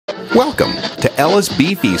Welcome to Ellis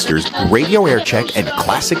B. Feaster's Radio Aircheck and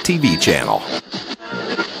Classic TV channel.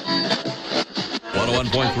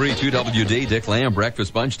 101.3 2WD, Dick Lamb,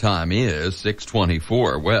 breakfast bunch time is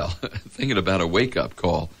 6:24. Well, thinking about a wake-up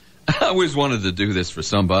call. I always wanted to do this for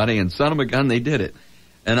somebody, and son of a gun, they did it.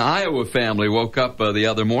 An Iowa family woke up the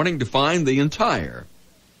other morning to find the entire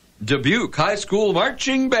Dubuque High School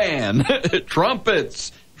marching band,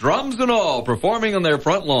 trumpets, drums and all, performing on their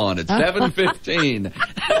front lawn at 7:15.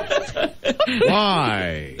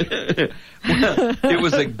 Why? Well, it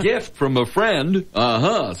was a gift from a friend,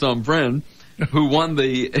 some friend, who won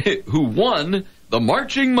the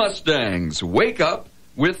Marching Mustangs Wake Up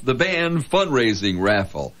with the Band fundraising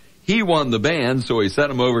raffle. He won the band, so he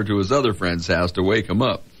sent him over to his other friend's house to wake him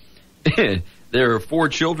up. There are 4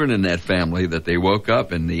 children in that family that they woke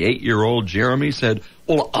up, and the 8-year-old Jeremy said,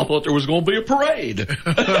 "Well, I thought there was going to be a parade."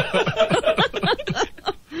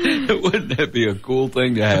 Wouldn't that be a cool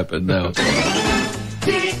thing to happen now?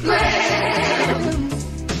 Dick Lamb,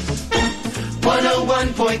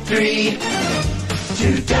 101.3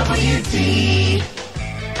 2WD.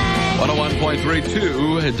 101.3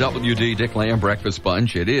 2WD, Dick Lamb Breakfast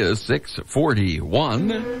Bunch. It is 6:41.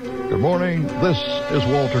 Good morning. This is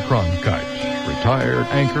Walter Cronkite, retired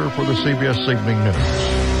anchor for the CBS Evening News.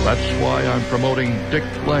 That's why I'm promoting Dick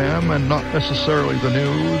Lamb and not necessarily the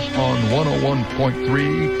news on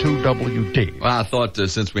 101.3 2WD. Well, I thought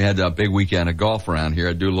since we had a big weekend of golf around here,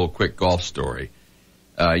 I'd do a little quick golf story.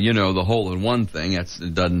 The hole-in-one thing,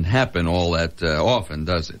 it doesn't happen all that often,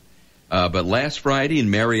 does it? But last Friday in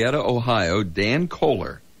Marietta, Ohio, Dan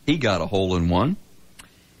Kohler, he got a hole-in-one,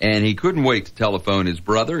 and he couldn't wait to telephone his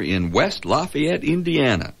brother in West Lafayette,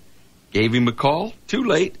 Indiana. Gave him a call, too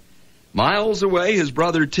late. Miles away, his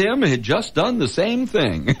brother Tim had just done the same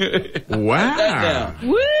thing. Wow.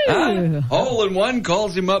 Woo! Hole-in-one,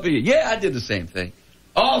 calls him up. Yeah, I did the same thing.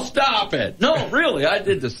 Oh, stop it. No, really, I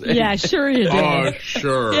did the same. Yeah, sure you did. Oh,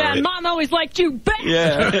 sure. Yeah, Mom always liked you back.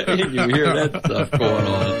 Yeah, you hear that stuff going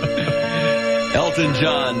on. Elton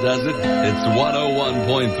John does it. It's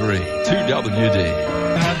 101.3 2WD.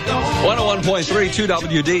 101.3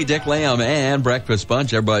 2WD, Dick Lamb and Breakfast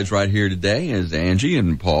Bunch. Everybody's right here today is Angie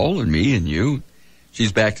and Paul and me and you.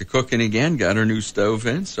 She's back to cooking again, got her new stove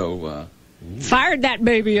in, so... Fired that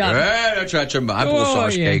baby up. That's right, some apple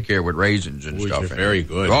sauce cake here with raisins and stuff. Very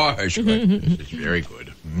good. Gosh, This is very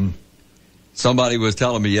good. Somebody was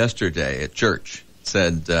telling me yesterday at church,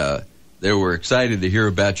 said they were excited to hear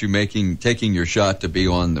about you taking your shot to be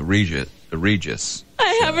on the Regis.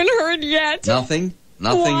 I haven't heard yet. Nothing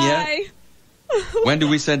Why? yet? When do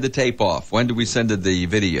we send the tape off? When do we send the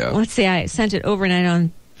video? Let's see, I sent it overnight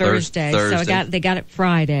on Thursday. So they got it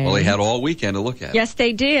Friday. Well, they had all weekend to look at it. Yes,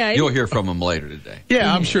 they did. You'll hear from them later today.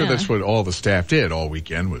 Yeah, I'm sure that's what all the staff did all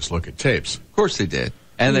weekend was look at tapes. Of course they did.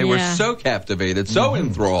 And they were so captivated, so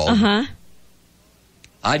enthralled. Uh-huh.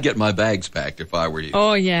 I'd get my bags packed if I were you.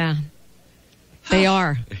 Oh, yeah. They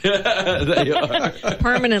are. They are.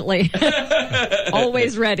 Permanently.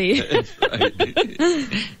 Always ready. That's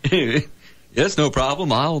right. Yes, no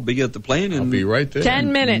problem. I'll be at the plane I'll be right there.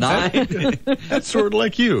 10 minutes. 9. That's sort of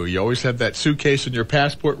like you. You always have that suitcase and your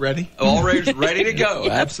passport ready. Always ready to go.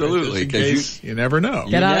 Absolutely. Just in case you never know.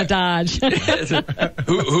 Get out of Dodge.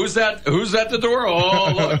 Who's that? Who's at the door?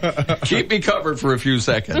 Oh, look. Keep me covered for a few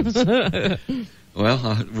seconds.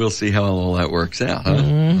 Well, we'll see how all that works out. Huh?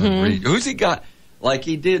 Mm-hmm. Who's he got? Like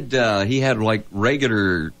he did, he had like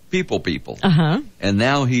regular people. Uh-huh. And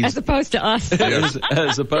now he's... As opposed to us.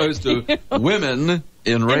 as opposed to women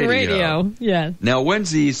in radio. Yeah. Now,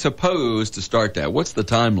 when's he supposed to start that? What's the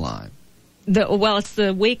timeline? It's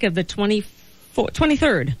the week of the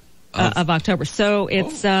 23rd of October. So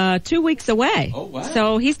it's 2 weeks away. Oh, wow.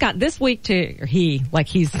 So he's got this week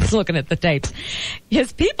he's looking at the tapes.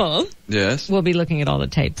 His people will be looking at all the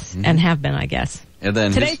tapes and have been, I guess. And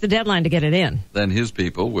then today's the deadline to get it in. Then his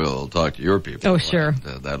people will talk to your people. Oh, sure.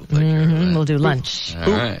 That'll take care of that. We'll do lunch. All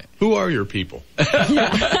right. Who are your people?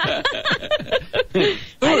 I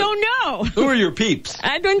don't know. Who are your peeps?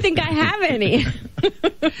 I don't think I have any.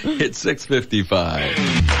 It's 6:55.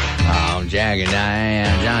 Oh, Jack and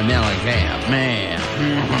Diane, John Mellencamp,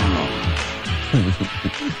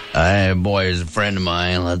 man. Boy is a friend of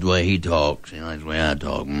mine. That's the way he talks. He likes the way I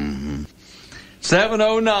talk.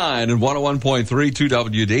 7:09 and 101.3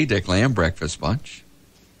 2WD, Dick Lamb Breakfast Bunch.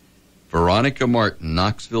 Veronica Martin,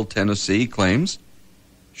 Knoxville, Tennessee, claims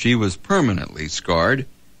she was permanently scarred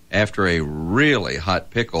after a really hot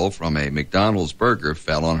pickle from a McDonald's burger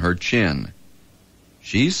fell on her chin.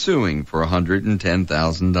 She's suing for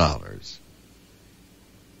 $110,000.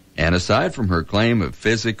 And aside from her claim of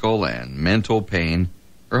physical and mental pain,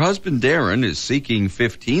 Her husband, Darren, is seeking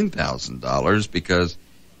 $15,000 because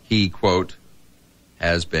he, quote,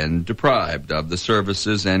 has been deprived of the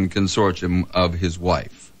services and consortium of his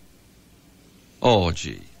wife. Oh,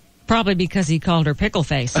 gee. Probably because he called her pickle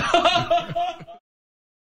face.